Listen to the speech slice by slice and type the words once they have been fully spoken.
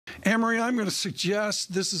Annmarie, I'm going to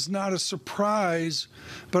suggest this is not a surprise,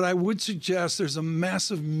 but I would suggest there's a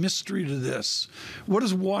massive mystery to this. What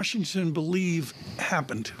does Washington believe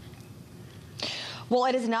happened? Well,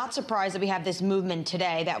 it is not surprised that we have this movement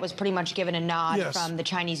today that was pretty much given a nod from the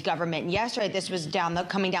Chinese government. And yesterday, this was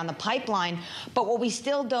coming down the pipeline. But what we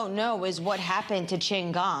still don't know is what happened to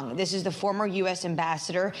Qin Gang. This is the former U.S.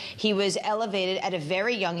 ambassador. He was elevated at a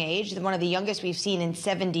very young age, one of the youngest we've seen in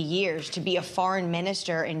 70 years, to be a foreign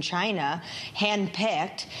minister in China,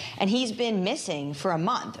 handpicked. And he's been missing for a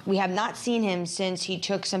month. We have not seen him since he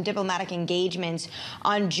took some diplomatic engagements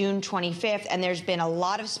on June 25th. And there's been a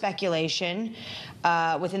lot of speculation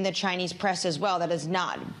within the Chinese press as well that has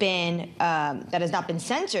not been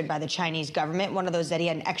censored by the Chinese government. One of those that he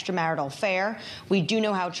had an extramarital affair. We do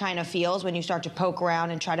know how China feels when you start to poke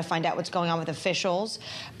around and try to find out what's going on with officials,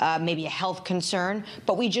 maybe a health concern,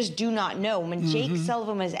 but we just do not know. When Jake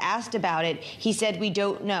Sullivan was asked about it, he said, "We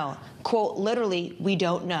don't know." Quote, literally, we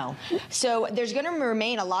don't know. So there's going to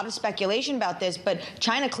remain a lot of speculation about this, but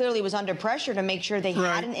China clearly was under pressure to make sure they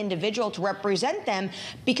had an individual to represent them,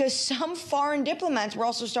 because some foreign diplomats were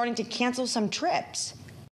also starting to cancel some trips.